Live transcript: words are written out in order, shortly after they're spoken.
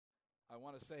I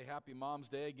want to say Happy Mom's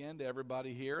Day again to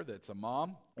everybody here that's a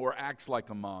mom or acts like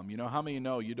a mom. You know, how many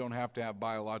know you don't have to have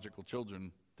biological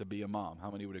children to be a mom? How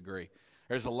many would agree?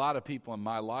 There's a lot of people in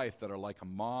my life that are like a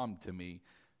mom to me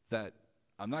that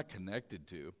I'm not connected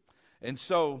to. And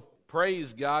so,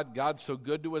 praise God. God's so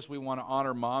good to us. We want to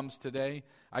honor moms today.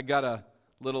 I got a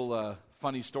little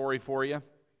funny story for you.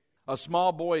 A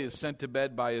small boy is sent to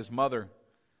bed by his mother.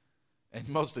 And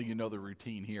most of you know the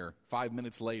routine here. 5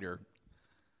 minutes later,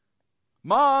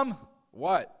 Mom,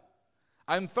 what?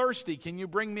 I'm thirsty. Can you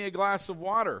bring me a glass of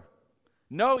water?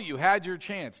 No, you had your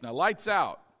chance. Now, lights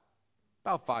out.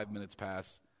 About 5 minutes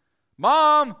pass.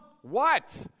 Mom,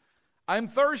 what? I'm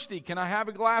thirsty. Can I have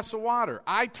a glass of water?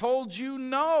 I told you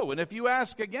no. And if you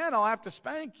ask again, I'll have to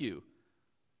spank you.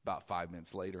 About 5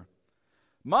 minutes later.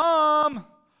 Mom,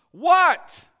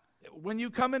 what? When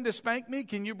you come in to spank me,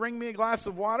 can you bring me a glass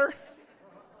of water?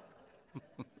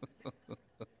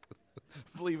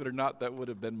 Believe it or not, that would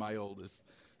have been my oldest.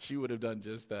 She would have done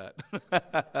just that.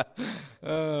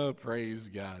 Oh, praise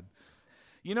God.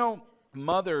 You know,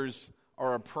 mothers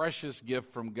are a precious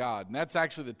gift from God. And that's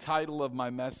actually the title of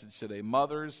my message today.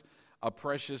 Mothers, a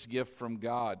precious gift from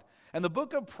God. And the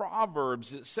book of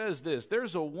Proverbs, it says this: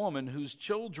 there's a woman whose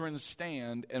children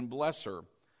stand and bless her.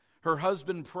 Her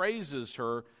husband praises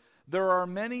her. There are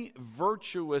many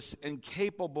virtuous and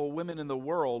capable women in the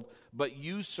world, but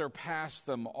you surpass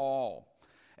them all.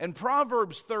 And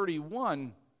Proverbs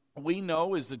 31, we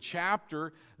know, is the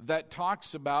chapter that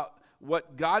talks about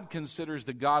what God considers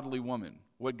the godly woman,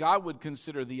 what God would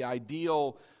consider the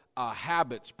ideal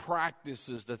habits,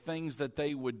 practices, the things that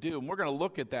they would do. And we're going to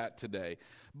look at that today.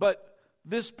 But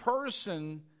this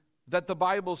person that the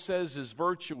Bible says is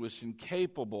virtuous and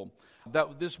capable,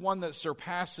 that this one that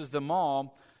surpasses them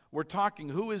all, we're talking,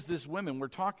 who is this woman we're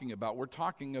talking about? We're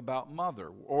talking about mother,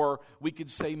 or we could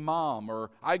say mom,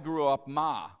 or I grew up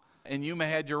ma, and you may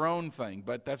have had your own thing,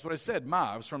 but that's what I said,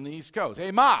 ma. I was from the East Coast.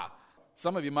 Hey, ma.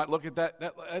 Some of you might look at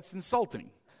that's insulting,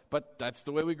 but that's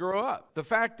the way we grow up. The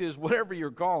fact is, whatever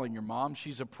you're calling your mom,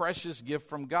 she's a precious gift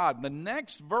from God. And the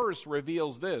next verse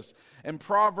reveals this. In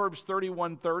Proverbs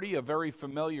 31:30, a very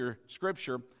familiar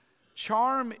scripture,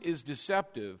 charm is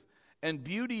deceptive, and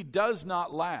beauty does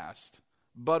not last.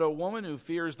 But a woman who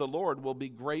fears the Lord will be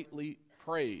greatly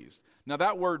praised. Now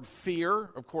that word fear,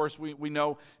 of course, we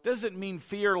know, doesn't mean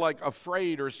fear like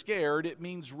afraid or scared. It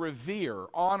means revere,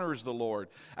 honors the Lord.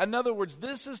 In other words,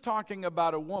 this is talking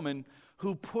about a woman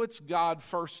who puts God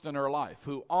first in her life,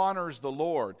 who honors the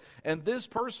Lord. And this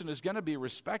person is going to be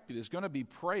respected, is going to be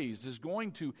praised, is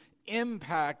going to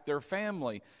impact their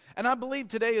family. And I believe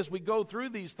today as we go through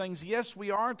these things, yes,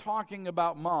 we are talking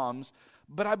about moms,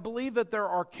 but I believe that there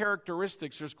are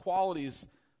characteristics, there's qualities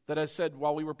that I said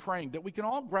while we were praying that we can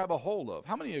all grab a hold of.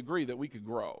 How many agree that we could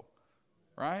grow?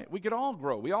 Right? We could all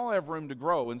grow. We all have room to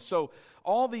grow. And so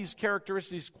all these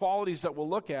characteristics, qualities that we'll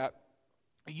look at,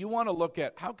 you want to look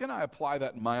at, how can I apply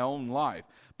that in my own life?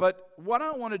 But what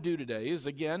I want to do today is,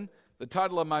 again, the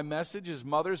title of my message is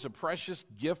Mothers, a Precious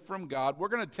Gift from God. We're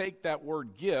going to take that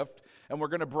word gift and we're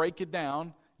going to break it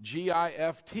down,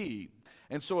 G-I-F-T.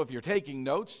 And so if you're taking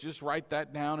notes, just write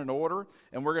that down in order,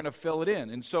 and we're going to fill it in.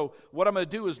 And so what I'm going to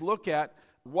do is look at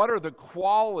what are the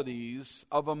qualities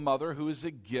of a mother who is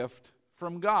a gift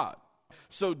from God.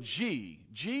 So G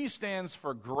stands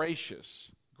for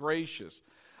gracious, gracious.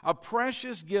 A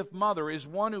precious gift mother is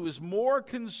one who is more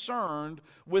concerned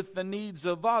with the needs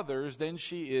of others than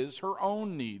she is her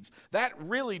own needs. That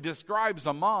really describes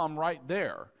a mom right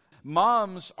there.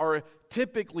 Moms are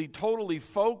typically totally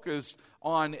focused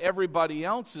on everybody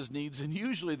else's needs and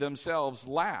usually themselves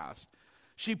last.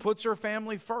 She puts her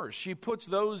family first. She puts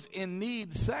those in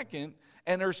need second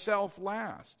and herself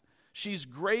last. She's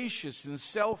gracious and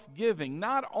self-giving,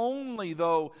 not only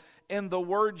though in the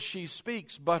words she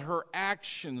speaks, but her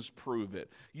actions prove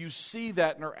it. You see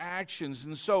that in her actions.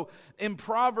 And so in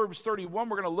Proverbs 31,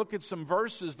 we're going to look at some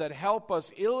verses that help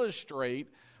us illustrate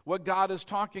what God is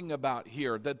talking about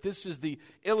here, that this is the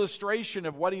illustration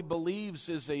of what he believes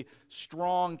is a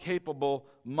strong, capable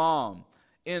mom.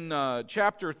 In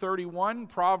chapter 31,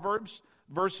 Proverbs,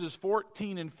 verses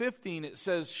 14 and 15, it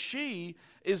says, she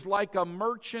is like a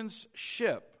merchant's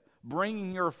ship,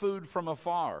 bringing her food from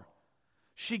afar.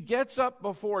 She gets up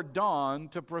before dawn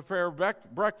to prepare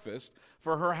breakfast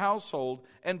for her household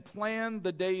and plan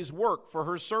the day's work for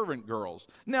her servant girls.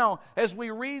 Now, as we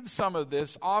read some of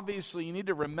this, obviously you need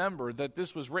to remember that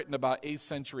this was written about 8th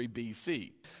century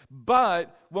BC.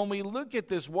 But when we look at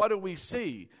this, what do we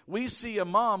see? We see a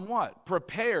mom, what?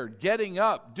 Prepared, getting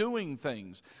up, doing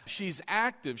things. She's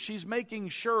active. She's making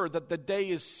sure that the day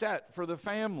is set for the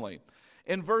family.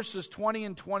 In verses 20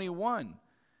 and 21,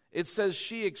 It says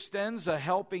she extends a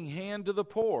helping hand to the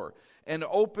poor and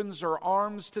opens her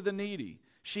arms to the needy.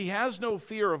 She has no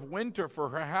fear of winter for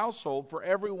her household, for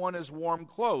everyone has warm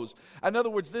clothes. In other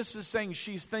words, this is saying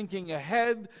she's thinking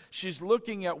ahead. She's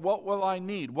looking at what will I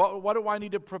need? What do I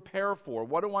need to prepare for?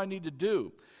 What do I need to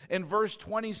do? In verse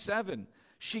 27,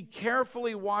 she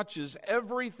carefully watches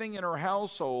everything in her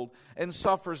household and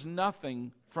suffers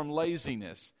nothing from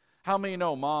laziness. How many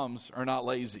know moms are not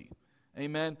lazy?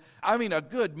 Amen. I mean, a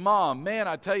good mom, man,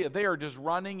 I tell you, they are just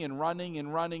running and running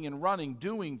and running and running,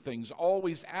 doing things,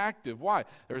 always active. Why?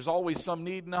 There's always some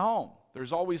need in the home.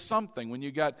 There's always something. When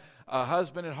you got a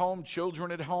husband at home,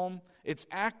 children at home, it's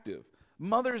active.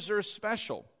 Mothers are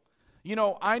special. You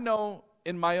know, I know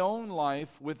in my own life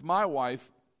with my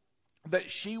wife that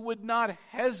she would not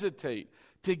hesitate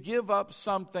to give up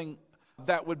something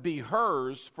that would be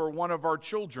hers for one of our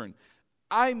children.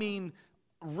 I mean,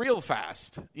 real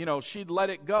fast. You know, she'd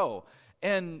let it go.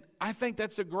 And I think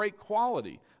that's a great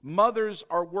quality. Mothers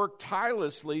are worked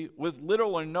tirelessly with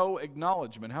little or no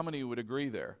acknowledgement. How many would agree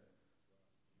there?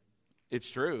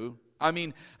 It's true. I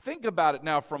mean, think about it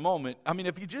now for a moment. I mean,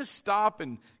 if you just stop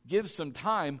and give some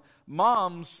time,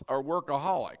 moms are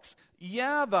workaholics.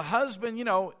 Yeah, the husband, you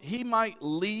know, he might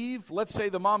leave. Let's say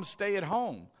the mom stay at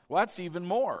home. Well, that's even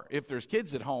more if there's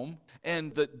kids at home.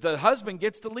 And the husband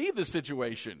gets to leave the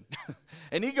situation.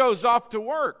 And he goes off to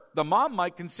work. The mom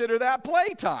might consider that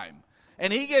playtime.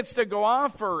 And he gets to go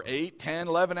off for 8, 10,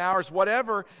 11 hours,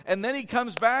 whatever. And then he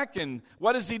comes back and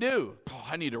what does he do? Oh,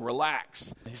 I need to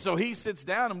relax. So he sits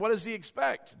down and what does he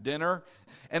expect? Dinner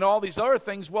and all these other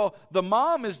things. Well, the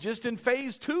mom is just in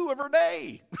phase 2 of her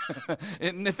day.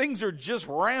 And the things are just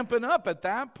ramping up at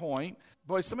that point.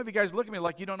 Boy, some of you guys look at me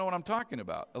like you don't know what I'm talking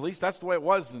about. At least that's the way it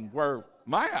was in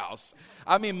my house.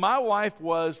 I mean, my wife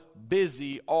was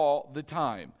busy all the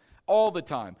time. All the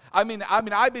time. I mean,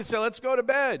 I'd be saying, let's go to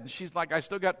bed. And she's like, I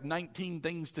still got 19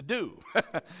 things to do.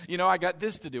 You know, I got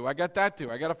this to do. I got that to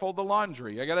do. I got to fold the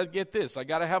laundry. I got to get this. I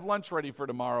got to have lunch ready for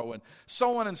tomorrow and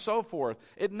so on and so forth.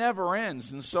 It never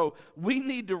ends. And so we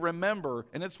need to remember,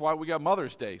 and that's why we got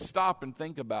Mother's Day. Stop and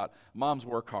think about moms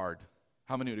work hard.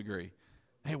 How many would agree?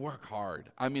 They work hard.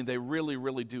 I mean, they really,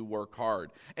 really do work hard.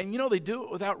 And, you know, they do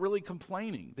it without really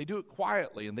complaining. They do it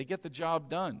quietly, and they get the job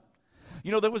done.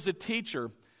 You know, there was a teacher,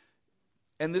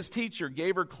 and this teacher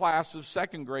gave her class of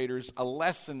second graders a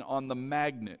lesson on the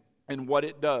magnet and what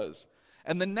it does.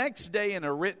 And the next day in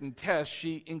a written test,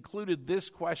 she included this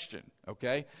question,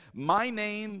 okay?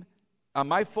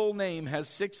 My full name has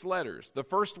 6 letters. The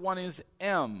first one is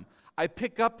M. I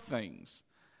pick up things.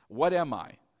 What am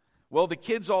I? Well, the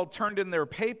kids all turned in their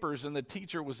papers, and the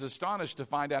teacher was astonished to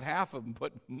find out half of them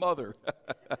put mother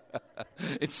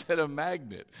instead of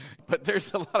magnet. But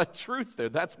there's a lot of truth there.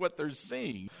 That's what they're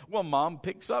seeing. Well, mom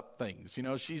picks up things. You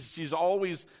know, she's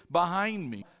always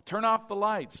behind me. Turn off the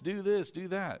lights. Do this, do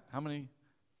that. How many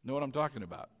know what I'm talking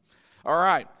about? All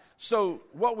right. So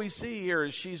what we see here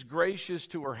is she's gracious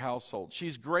to her household.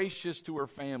 She's gracious to her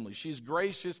family. She's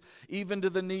gracious even to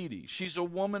the needy. She's a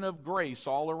woman of grace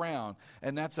all around,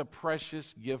 and that's a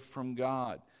precious gift from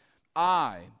God.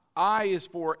 I is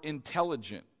for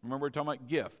intelligent. Remember we're talking about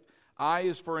gift. I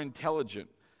is for intelligent.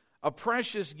 A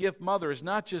precious gift mother is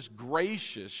not just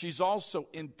gracious, she's also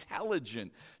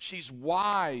intelligent. She's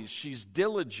wise, she's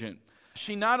diligent.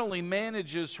 She not only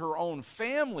manages her own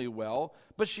family well,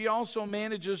 but she also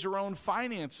manages her own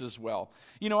finances well.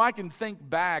 You know, I can think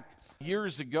back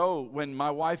years ago when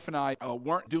my wife and I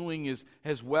weren't doing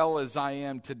as well as I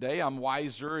am today. I'm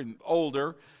wiser and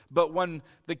older. But when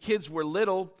the kids were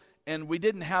little and we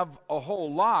didn't have a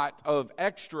whole lot of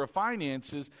extra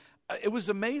finances, it was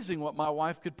amazing what my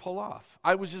wife could pull off.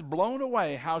 I was just blown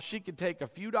away how she could take a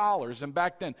few dollars. And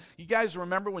back then, you guys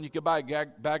remember when you could buy a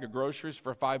bag of groceries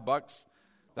for $5?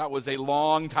 That was a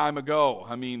long time ago.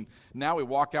 I mean, now we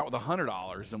walk out with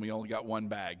 $100 and we only got one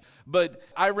bag. But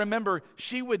I remember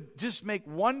she would just make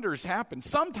wonders happen,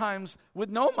 sometimes with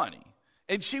no money.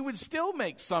 And she would still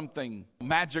make something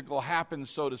magical happen,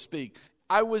 so to speak.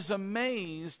 I was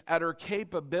amazed at her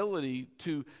capability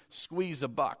to squeeze a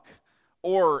buck,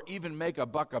 or even make a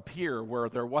buck appear where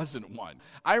there wasn't one.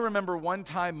 I remember one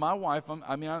time my wife,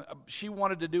 she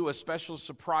wanted to do a special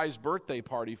surprise birthday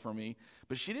party for me,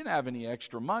 but she didn't have any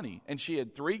extra money. And she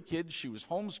had 3 kids. She was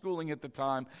homeschooling at the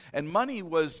time. And money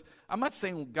was, I'm not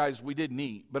saying, guys, we didn't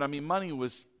eat, but money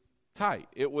was tight.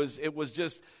 It was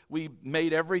just, we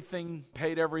made everything,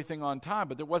 paid everything on time,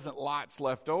 but there wasn't lots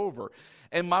left over.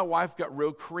 And my wife got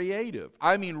real creative.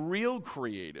 Real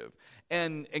creative.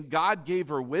 And God gave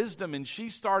her wisdom, and she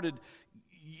started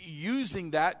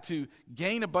using that to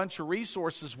gain a bunch of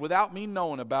resources without me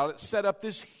knowing about it, set up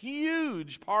this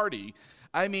huge party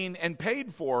I mean, and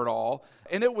paid for it all.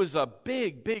 And it was a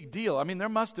big, big deal. I mean, there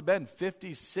must have been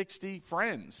 50, 60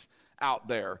 friends out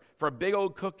there for a big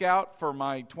old cookout for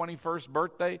my 21st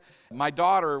birthday. My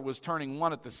daughter was turning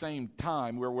 1 at the same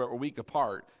time. We were a week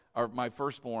apart, or my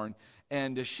firstborn.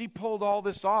 And she pulled all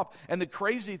this off. And the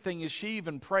crazy thing is she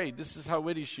even prayed. This is how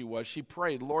witty she was. She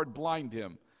prayed, Lord, blind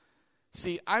him.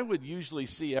 See, I would usually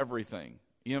see everything.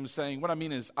 You know what I'm saying? What I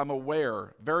mean is I'm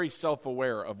aware, very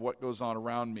self-aware of what goes on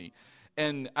around me.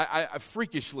 And I'm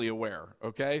freakishly aware,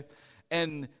 okay?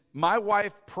 And my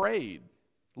wife prayed,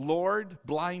 Lord,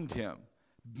 blind him.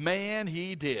 Man,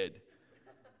 he did.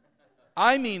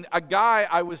 I mean, a guy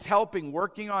I was helping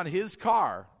working on his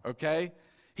car, okay?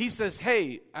 He says,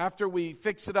 hey, after we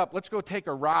fix it up, let's go take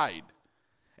a ride.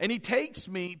 And he takes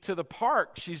me to the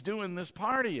park she's doing this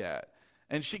party at.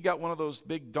 And she got one of those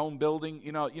big dome building,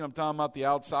 you know I'm talking about, the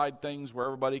outside things where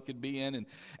everybody could be in.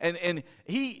 And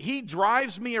he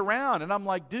drives me around, and I'm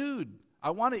like, dude,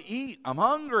 I want to eat. I'm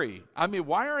hungry. I mean,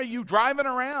 why are you driving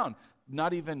around?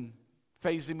 Not even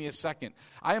phasing me a second.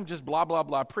 I am just blah, blah,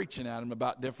 blah, preaching at him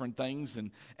about different things.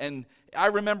 And I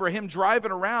remember him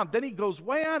driving around. Then he goes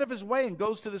way out of his way and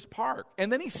goes to this park.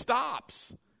 And then he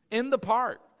stops in the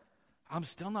park. I'm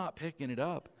still not picking it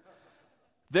up.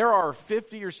 There are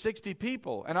 50 or 60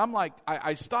 people. And I'm like,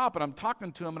 I stop and I'm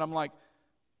talking to him and I'm like,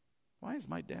 why is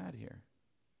my dad here?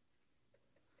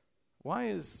 Why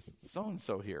is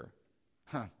so-and-so here?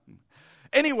 Huh.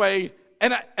 Anyway,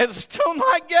 and I'm still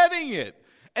not getting it.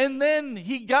 And then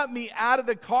he got me out of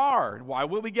the car. Why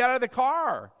would we get out of the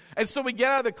car? And so we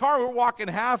get out of the car, we're walking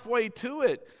halfway to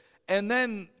it. And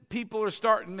then people are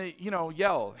starting to,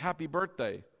 yell, happy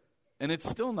birthday. And it's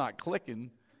still not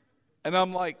clicking. And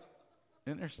I'm like,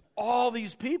 and there's all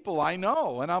these people I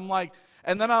know. And I'm like,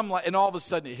 and all of a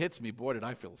sudden it hits me. Boy, did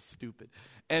I feel stupid.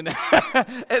 And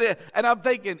and I'm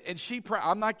thinking, and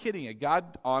I'm not kidding you.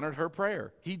 God honored her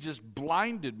prayer. He just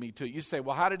blinded me to it. You say,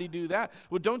 well, how did he do that?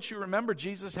 Well, don't you remember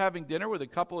Jesus having dinner with a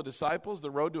couple of disciples,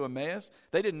 the road to Emmaus?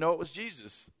 They didn't know it was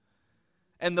Jesus.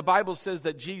 And the Bible says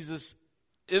that Jesus,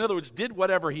 in other words, did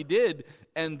whatever he did,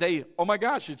 and they, oh my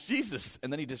gosh, it's Jesus.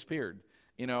 And then he disappeared.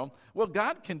 Well,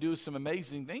 God can do some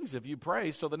amazing things if you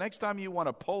pray. So the next time you want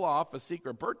to pull off a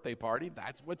secret birthday party,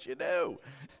 that's what you do.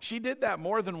 She did that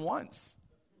more than once.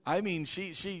 I mean,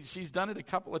 she's done it a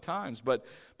couple of times. But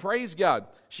praise God,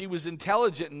 she was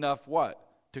intelligent enough,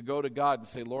 to go to God and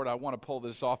say, Lord, I want to pull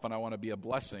this off and I want to be a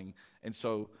blessing. And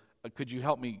so could you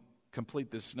help me complete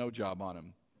this snow job on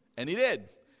him? And he did.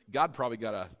 God probably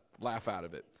got a laugh out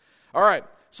of it. All right,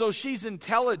 so she's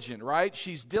intelligent, right?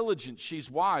 She's diligent, she's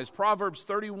wise. Proverbs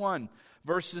 31,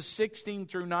 verses 16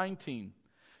 through 19.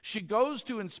 She goes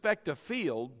to inspect a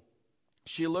field.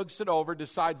 She looks it over,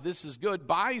 decides this is good,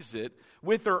 buys it.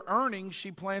 With her earnings,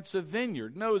 she plants a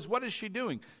vineyard. Notice, what is she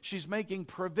doing? She's making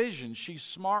provision. She's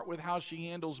smart with how she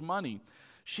handles money.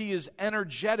 She is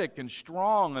energetic and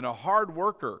strong and a hard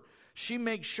worker. She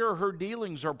makes sure her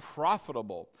dealings are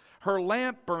profitable. Her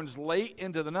lamp burns late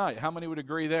into the night. How many would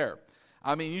agree there?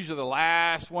 I mean, usually the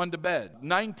last one to bed.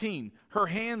 19, her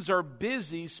hands are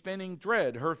busy spinning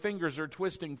thread. Her fingers are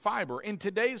twisting fiber. In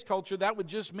today's culture, that would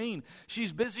just mean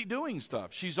she's busy doing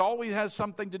stuff. She's always has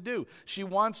something to do. She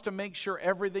wants to make sure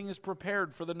everything is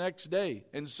prepared for the next day,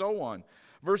 and so on.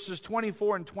 Verses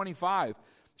 24 and 25,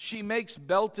 she makes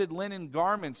belted linen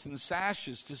garments and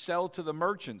sashes to sell to the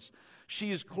merchants.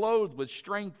 She is clothed with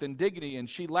strength and dignity, and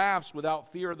she laughs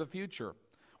without fear of the future.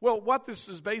 Well, what this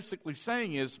is basically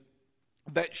saying is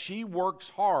that she works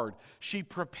hard, she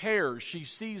prepares, she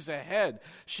sees ahead.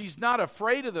 She's not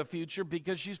afraid of the future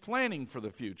because she's planning for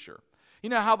the future. You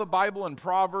know how the Bible in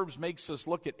Proverbs makes us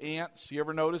look at ants? You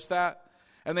ever notice that?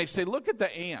 And they say, look at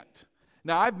the ant.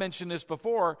 Now, I've mentioned this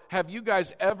before. Have you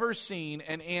guys ever seen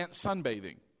an ant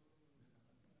sunbathing?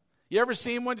 You ever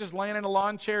seen one just laying in a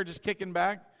lawn chair, just kicking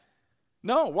back?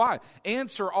 No, why?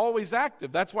 Ants are always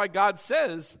active. That's why God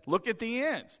says, look at the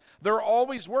ants. They're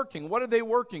always working. What are they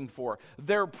working for?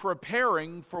 They're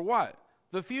preparing for what?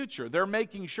 The future. They're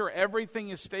making sure everything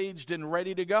is staged and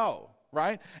ready to go,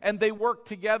 right? And they work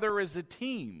together as a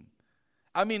team.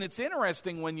 I mean, it's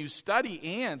interesting when you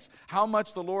study ants, how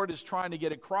much the Lord is trying to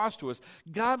get across to us.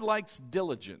 God likes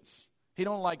diligence. He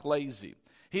don't like lazy.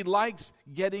 He likes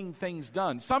getting things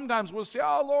done. Sometimes we'll say,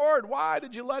 oh, Lord, why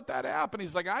did you let that happen?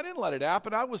 He's like, I didn't let it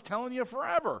happen. I was telling you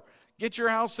forever. Get your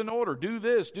house in order. Do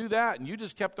this, do that. And you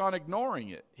just kept on ignoring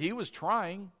it. He was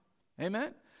trying.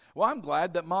 Amen? Well, I'm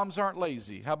glad that moms aren't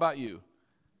lazy. How about you?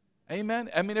 Amen?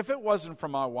 I mean, if it wasn't for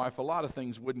my wife, a lot of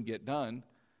things wouldn't get done.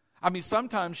 I mean,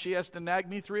 sometimes she has to nag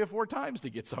me 3 or 4 times to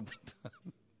get something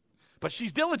done. But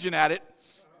she's diligent at it.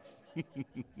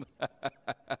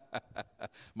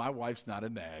 My wife's not a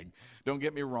nag. Don't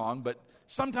get me wrong, but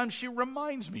sometimes she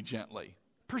reminds me gently,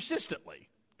 persistently,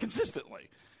 consistently.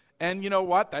 And you know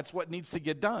what? That's what needs to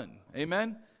get done.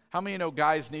 Amen? How many know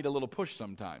guys need a little push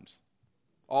sometimes?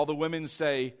 All the women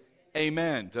say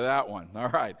amen to that one. All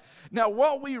right. Now,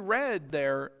 what we read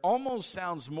there almost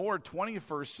sounds more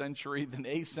 21st century than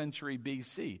 8th century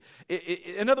BC.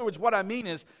 In other words, what I mean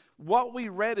is, what we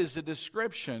read is a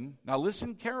description, now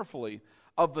listen carefully,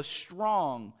 of a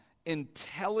strong,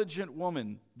 intelligent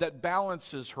woman that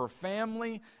balances her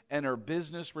family and her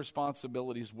business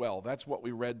responsibilities well. That's what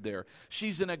we read there.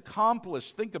 She's an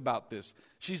accomplished, think about this,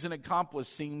 she's an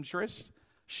accomplished seamstress,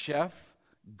 chef,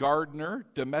 gardener,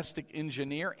 domestic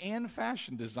engineer, and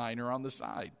fashion designer on the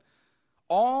side.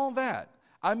 All that.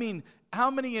 I mean, how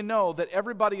many of you know that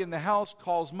everybody in the house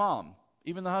calls mom,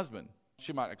 even the husband?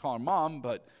 She might not call her mom,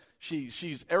 but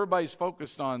everybody's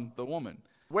focused on the woman.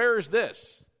 Where is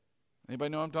this? Anybody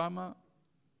know what I'm talking about?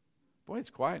 Boy, it's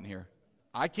quiet in here.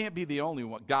 I can't be the only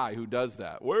guy who does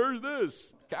that. Where's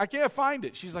this? I can't find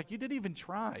it. She's like, you didn't even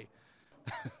try.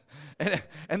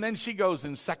 and then she goes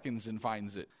in seconds and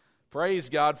finds it. Praise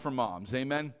God for moms.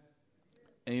 Amen?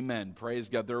 Amen. Praise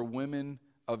God. They're women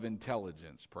of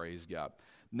intelligence. Praise God.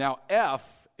 Now, F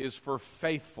is for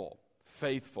faithful.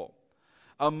 Faithful.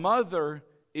 A mother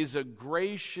is a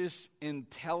gracious,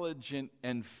 intelligent,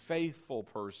 and faithful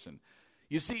person.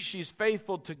 You see, she's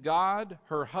faithful to God,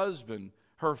 her husband,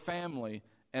 her family,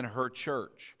 and her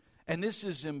church. And this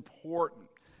is important.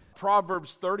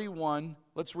 Proverbs 31,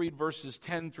 let's read verses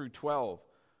 10 through 12.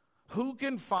 Who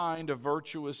can find a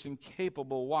virtuous and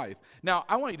capable wife? Now,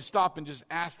 I want you to stop and just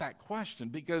ask that question,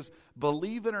 because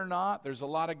believe it or not, there's a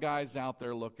lot of guys out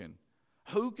there looking.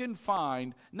 Who can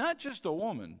find not just a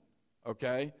woman,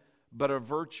 okay, but a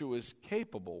virtuous,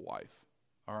 capable wife?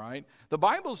 All right? The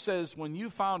Bible says when you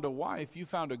found a wife, you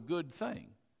found a good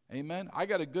thing. Amen? I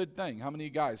got a good thing. How many of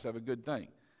you guys have a good thing?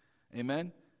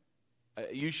 Amen?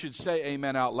 You should say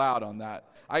amen out loud on that.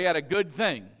 I got a good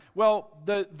thing. Well,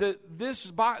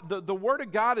 the Word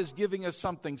of God is giving us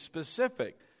something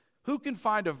specific. Who can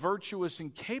find a virtuous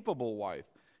and capable wife?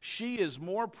 She is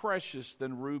more precious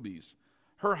than rubies.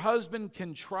 Her husband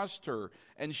can trust her,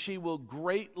 and she will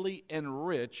greatly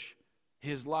enrich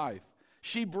his life.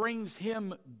 She brings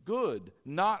him good,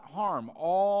 not harm,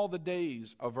 all the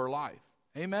days of her life.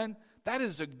 Amen? That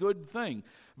is a good thing.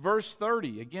 Verse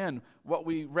 30, again, what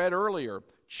we read earlier,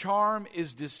 charm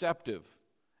is deceptive.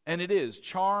 And it is.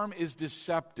 Charm is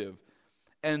deceptive.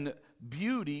 And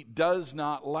beauty does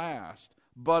not last.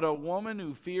 But a woman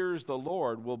who fears the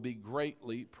Lord will be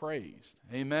greatly praised.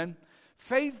 Amen?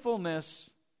 Faithfulness,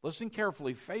 listen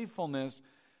carefully, faithfulness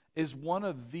is one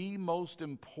of the most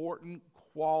important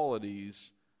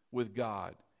qualities with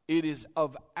God. It is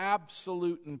of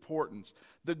absolute importance.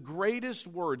 The greatest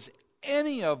words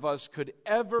any of us could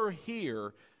ever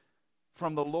hear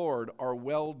from the Lord are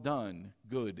well done,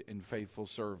 good and faithful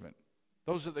servant.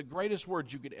 Those are the greatest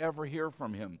words you could ever hear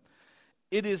from Him.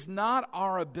 It is not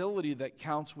our ability that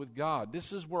counts with God.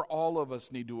 This is where all of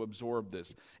us need to absorb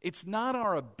this. It's not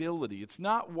our ability. It's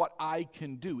not what I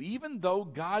can do. Even though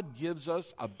God gives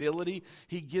us ability,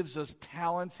 He gives us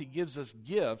talents, He gives us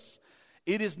gifts,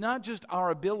 it is not just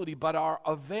our ability, but our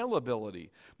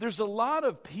availability. There's a lot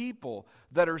of people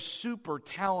that are super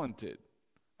talented,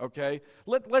 okay?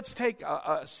 Let's take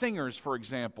singers, for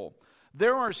example.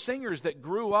 There are singers that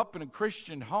grew up in a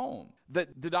Christian home.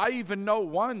 Did I even know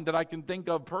one that I can think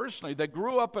of personally that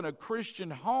grew up in a Christian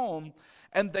home,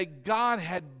 and that God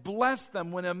had blessed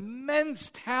them with immense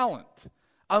talent.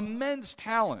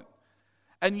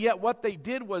 And yet what they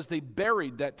did was they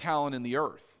buried that talent in the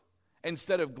earth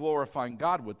instead of glorifying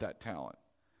God with that talent.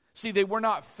 See, they were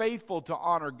not faithful to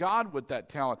honor God with that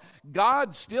talent.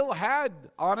 God still had,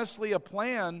 honestly, a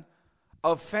plan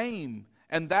of fame,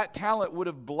 and that talent would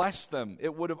have blessed them.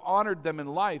 It would have honored them in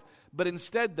life. But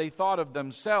instead, they thought of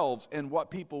themselves and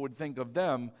what people would think of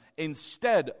them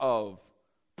instead of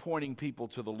pointing people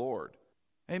to the Lord.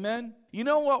 Amen? You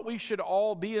know what we should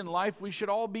all be in life? We should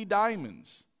all be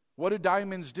diamonds. What do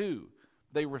diamonds do?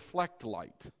 They reflect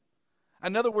light.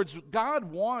 In other words,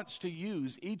 God wants to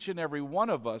use each and every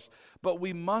one of us, but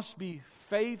we must be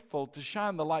faithful to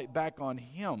shine the light back on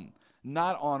Him,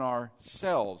 not on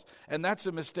ourselves. And that's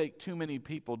a mistake too many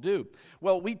people do.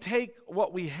 Well, we take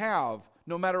what we have,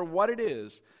 no matter what it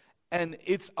is, and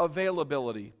its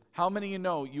availability. How many of you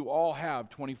know you all have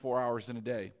 24 hours in a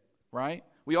day, right?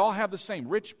 We all have the same.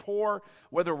 Rich, poor,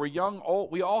 whether we're young,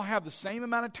 old, we all have the same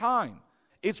amount of time.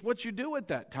 It's what you do at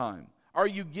that time. Are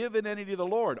you giving any to the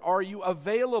Lord? Are you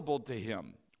available to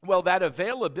Him? Well, that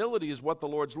availability is what the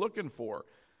Lord's looking for.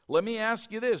 Let me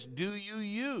ask you this. Do you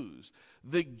use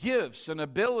the gifts and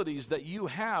abilities that you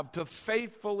have to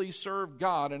faithfully serve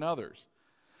God and others?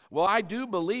 Well, I do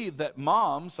believe that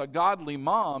moms, a godly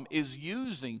mom, is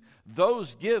using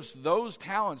those gifts, those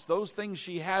talents, those things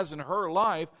she has in her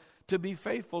life to be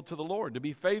faithful to the Lord, to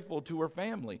be faithful to her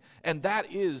family. And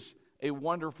that is a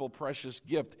wonderful, precious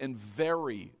gift and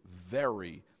very,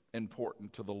 very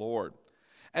important to the Lord.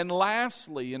 And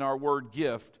lastly, in our word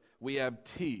gift, we have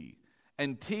T.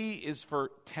 And T is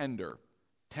for tender.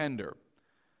 Tender.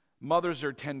 Mothers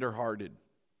are tender-hearted,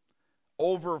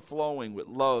 overflowing with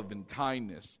love and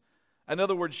kindness. In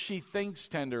other words, she thinks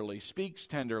tenderly, speaks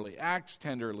tenderly, acts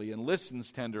tenderly, and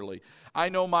listens tenderly. I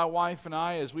know my wife and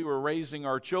I, as we were raising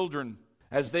our children,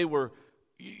 as they were,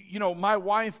 my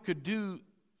wife could do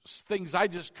things I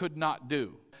just could not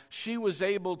do. She was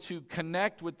able to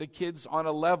connect with the kids on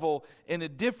a level in a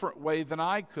different way than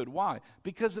I could. Why?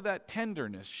 Because of that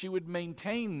tenderness. She would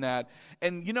maintain that.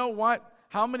 And you know what?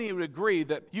 How many would agree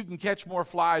that you can catch more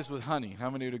flies with honey? How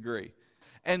many would agree?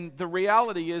 And the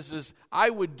reality is I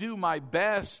would do my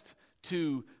best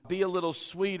to be a little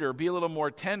sweeter, be a little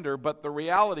more tender, but the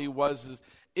reality was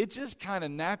it just kind of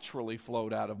naturally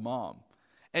flowed out of Mom.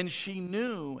 And she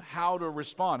knew how to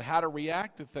respond, how to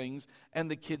react to things, and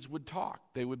the kids would talk.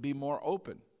 They would be more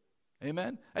open.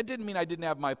 Amen? That didn't mean I didn't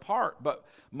have my part, but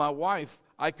my wife,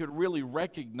 I could really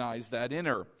recognize that in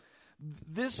her.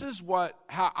 This is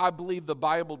how I believe the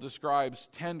Bible describes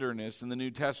tenderness in the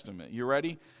New Testament. You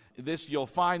ready? You'll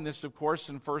find this, of course,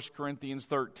 in 1 Corinthians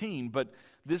 13, but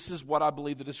this is what I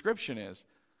believe the description is.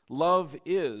 Love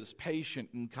is patient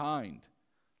and kind.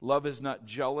 Love is not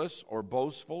jealous or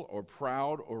boastful or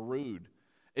proud or rude.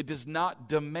 It does not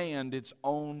demand its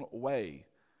own way.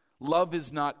 Love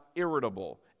is not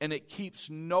irritable, and it keeps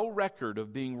no record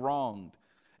of being wronged.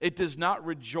 It does not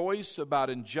rejoice about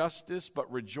injustice,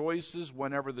 but rejoices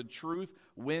whenever the truth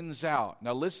wins out.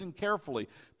 Now listen carefully,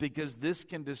 because this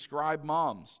can describe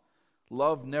moms.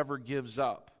 Love never gives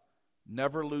up,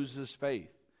 never loses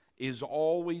faith, is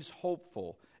always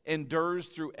hopeful, endures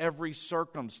through every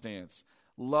circumstance.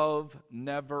 Love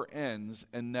never ends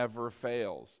and never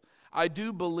fails. I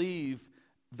do believe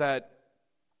that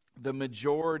the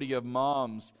majority of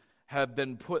moms have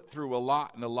been put through a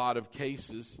lot in a lot of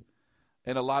cases,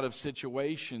 in a lot of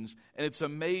situations, and it's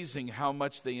amazing how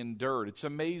much they endured. It's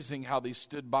amazing how they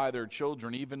stood by their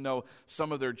children, even though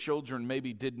some of their children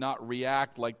maybe did not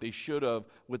react like they should have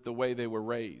with the way they were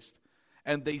raised.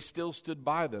 And they still stood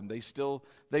by them.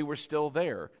 They were still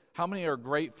there. How many are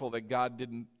grateful that God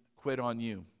didn't quit on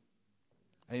you?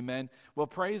 Amen. Well,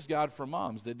 praise God for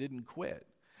moms that didn't quit.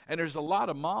 And there's a lot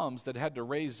of moms that had to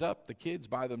raise up the kids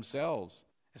by themselves.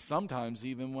 Sometimes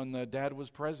even when the dad was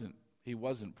present, he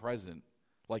wasn't present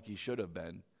like he should have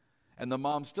been. And the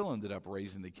mom still ended up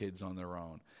raising the kids on their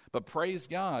own. But praise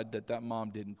God that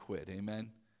mom didn't quit.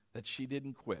 Amen. That she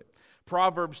didn't quit.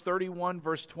 Proverbs 31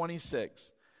 verse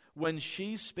 26. When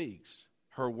she speaks,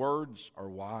 her words are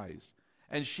wise,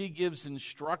 and she gives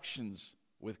instructions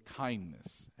with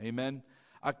kindness. Amen.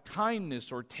 A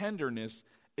kindness or tenderness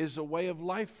is a way of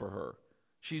life for her.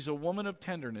 She's a woman of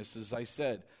tenderness, as I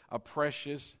said, a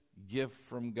precious gift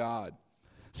from God.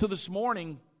 So this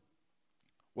morning,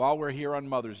 while we're here on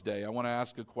Mother's Day, I want to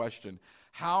ask a question.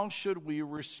 How should we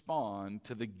respond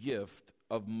to the gift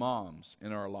of moms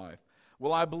in our life?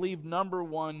 Well, I believe, number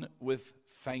one, with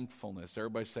thankfulness.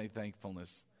 Everybody say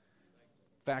thankfulness.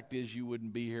 Fact is, you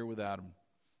wouldn't be here without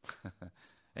them.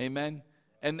 Amen?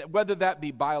 And whether that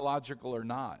be biological or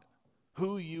not,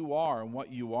 who you are and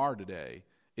what you are today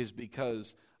is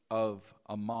because of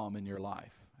a mom in your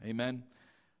life. Amen?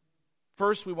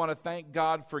 First, we want to thank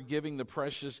God for giving the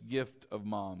precious gift of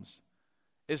moms,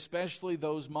 especially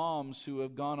those moms who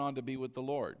have gone on to be with the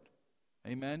Lord.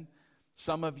 Amen?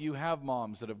 Some of you have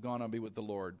moms that have gone on to be with the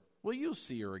Lord. Well, you'll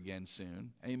see her again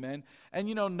soon. Amen? And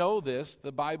know this,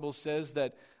 the Bible says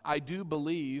that I do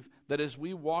believe that as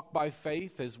we walk by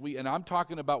faith, and I'm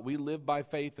talking about we live by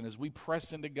faith, and as we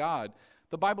press into God,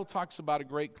 the Bible talks about a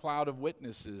great cloud of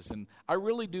witnesses. And I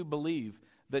really do believe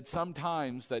that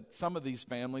sometimes that some of these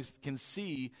families can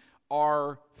see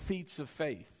our feats of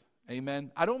faith.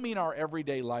 Amen. I don't mean our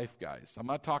everyday life, guys. I'm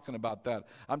not talking about that.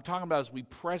 I'm talking about as we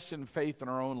press in faith in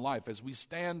our own life, as we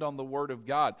stand on the Word of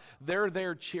God. They're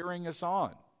there cheering us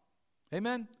on.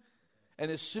 Amen. And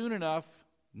as soon enough,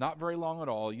 not very long at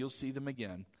all, you'll see them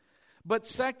again. But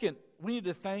second, we need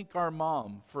to thank our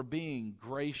mom for being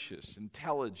gracious,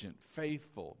 intelligent,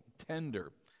 faithful,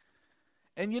 tender.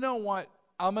 And you know what?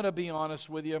 I'm going to be honest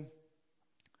with you.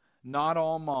 Not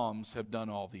all moms have done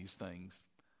all these things.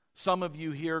 Some of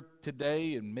you here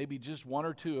today, and maybe just one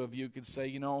or two of you could say,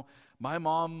 my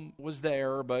mom was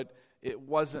there, but it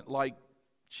wasn't like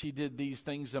she did these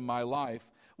things in my life.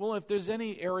 Well, if there's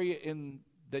any area in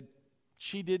that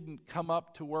she didn't come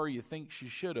up to where you think she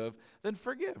should have, then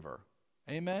forgive her.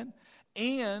 Amen?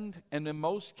 And in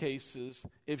most cases,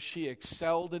 if she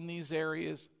excelled in these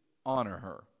areas, honor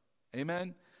her.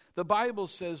 Amen? The Bible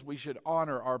says we should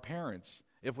honor our parents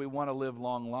if we want to live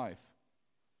long life,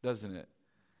 doesn't it?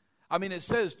 I mean, it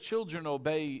says children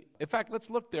obey. In fact, let's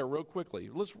look there real quickly.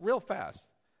 Let's real fast.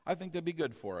 I think that'd be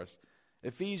good for us.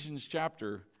 Ephesians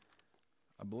chapter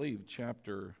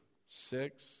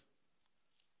 6.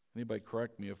 Anybody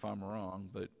correct me if I'm wrong,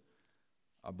 but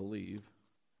I believe.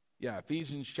 Yeah,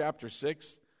 Ephesians chapter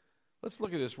 6. Let's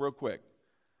look at this real quick.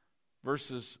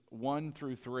 Verses 1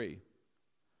 through 3.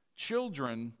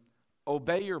 Children,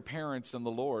 obey your parents in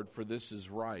the Lord, for this is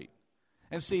right.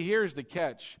 And see, here's the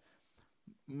catch.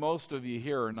 Most of you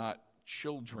here are not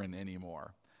children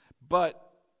anymore.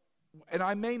 And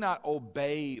I may not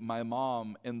obey my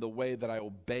mom in the way that I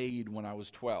obeyed when I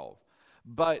was 12,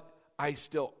 but I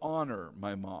still honor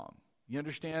my mom. You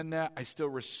understand that? I still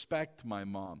respect my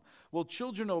mom. Well,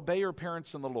 children, obey your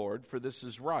parents in the Lord, for this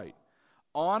is right.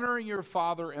 Honor your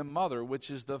father and mother, which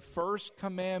is the first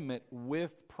commandment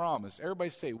with promise. Everybody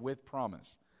say, with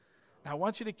promise. Now, I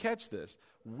want you to catch this.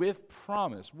 With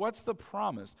promise. What's the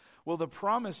promise? Well, the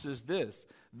promise is this,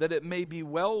 that it may be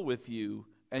well with you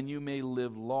and you may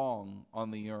live long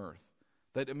on the earth.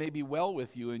 That it may be well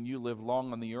with you and you live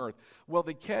long on the earth. Well,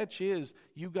 the catch is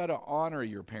you got to honor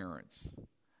your parents.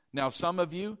 Now, some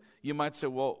of you might say,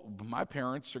 well, my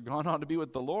parents are gone on to be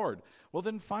with the Lord. Well,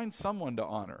 then find someone to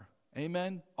honor.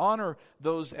 Amen? Honor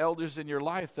those elders in your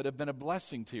life that have been a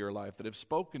blessing to your life, that have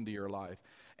spoken to your life.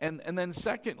 And then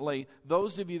secondly,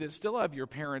 those of you that still have your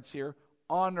parents here,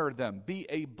 honor them. Be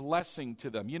a blessing to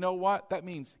them. You know what? That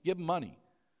means give them money.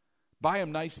 Buy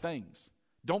them nice things.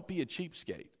 Don't be a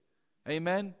cheapskate.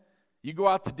 Amen? You go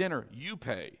out to dinner, you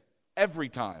pay. Every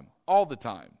time. All the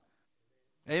time.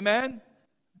 Amen?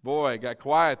 Boy, got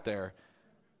quiet there.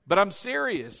 But I'm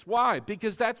serious. Why?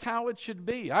 Because that's how it should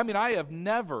be. I mean, I have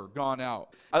never gone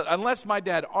out. Unless my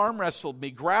dad arm wrestled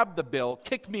me, grabbed the bill,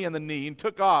 kicked me in the knee, and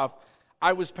took off,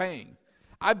 I was paying.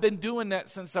 I've been doing that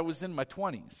since I was in my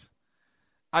 20s.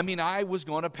 I mean, I was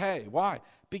going to pay. Why?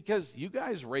 Because you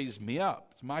guys raised me up.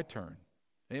 It's my turn.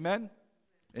 Amen?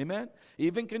 Amen?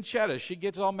 Even Conchetta, she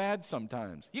gets all mad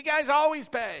sometimes. You guys always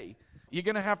pay. You're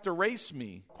going to have to race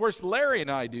me. Of course, Larry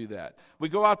and I do that. We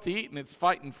go out to eat and it's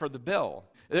fighting for the bill.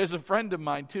 There's a friend of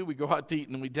mine, too. We go out to eat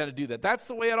and we tend to do that. That's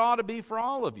the way it ought to be for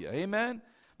all of you. Amen?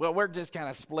 Well, we're just kind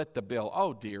of split the bill.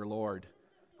 Oh, dear Lord.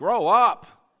 Grow up.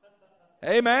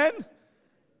 Amen?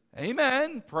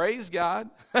 Amen. Praise God.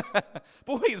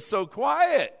 Boy, it's so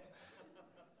quiet.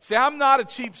 See, I'm not a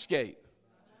cheapskate.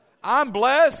 I'm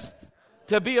blessed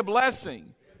to be a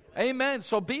blessing. Amen.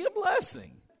 So be a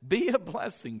blessing. Be a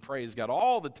blessing, praise God,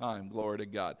 all the time, glory to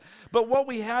God. But what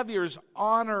we have here is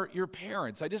honor your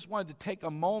parents. I just wanted to take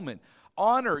a moment.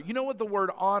 Honor, you know what the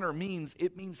word honor means?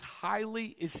 It means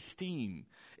highly esteem.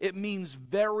 It means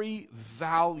very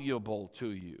valuable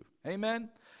to you. Amen?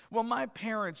 Well, my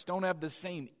parents don't have the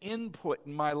same input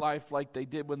in my life like they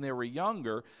did when they were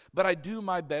younger, but I do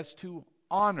my best to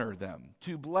honor them,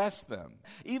 to bless them,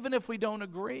 even if we don't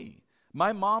agree.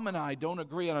 My mom and I don't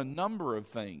agree on a number of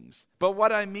things. But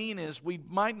what I mean is we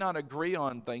might not agree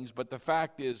on things, but the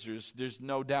fact is there's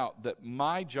no doubt that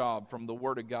my job from the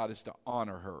Word of God is to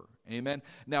honor her. Amen?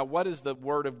 Now, what does the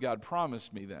Word of God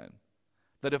promise me then?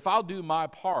 That if I'll do my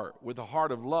part with a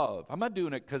heart of love, I'm not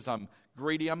doing it because I'm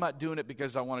greedy. I'm not doing it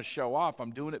because I want to show off.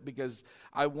 I'm doing it because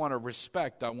I want to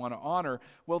respect. I want to honor.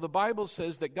 Well, the Bible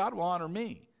says that God will honor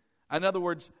me. In other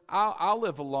words, I'll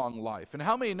live a long life. And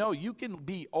how many know you can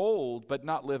be old but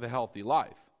not live a healthy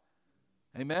life?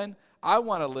 Amen? I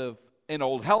want to live an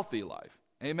old, healthy life.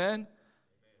 Amen?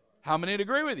 How many would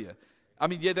agree with you? I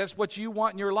mean, yeah, that's what you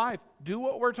want in your life. Do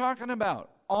what we're talking about.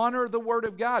 Honor the Word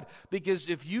of God. Because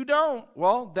if you don't,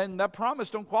 well, then that promise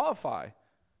don't qualify.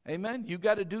 Amen? You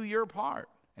got to do your part.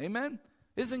 Amen?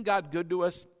 Isn't God good to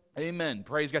us? Amen.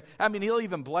 Praise God. I mean, He'll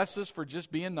even bless us for just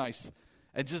being nice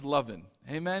and just loving.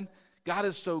 Amen? God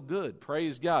is so good.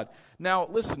 Praise God. Now,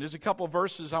 listen, there's a couple of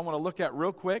verses I want to look at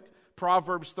real quick.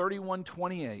 Proverbs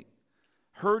 31:28.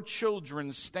 Her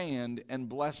children stand and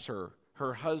bless her.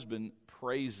 Her husband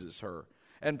praises her.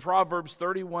 And Proverbs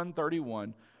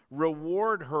 31:31.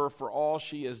 Reward her for all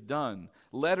she has done.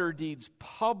 Let her deeds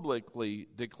publicly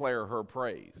declare her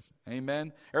praise.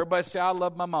 Amen? Everybody say, I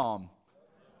love my mom.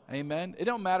 Amen? It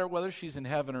don't matter whether she's in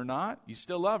heaven or not. You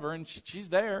still love her and she's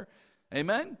there.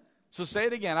 Amen? So say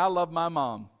it again. I love my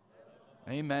mom.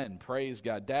 Amen. Praise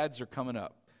God. Dads are coming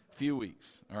up. Few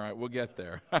weeks. All right, we'll get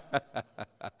there.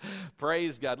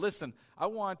 Praise God. Listen, I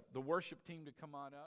want the worship team to come on up.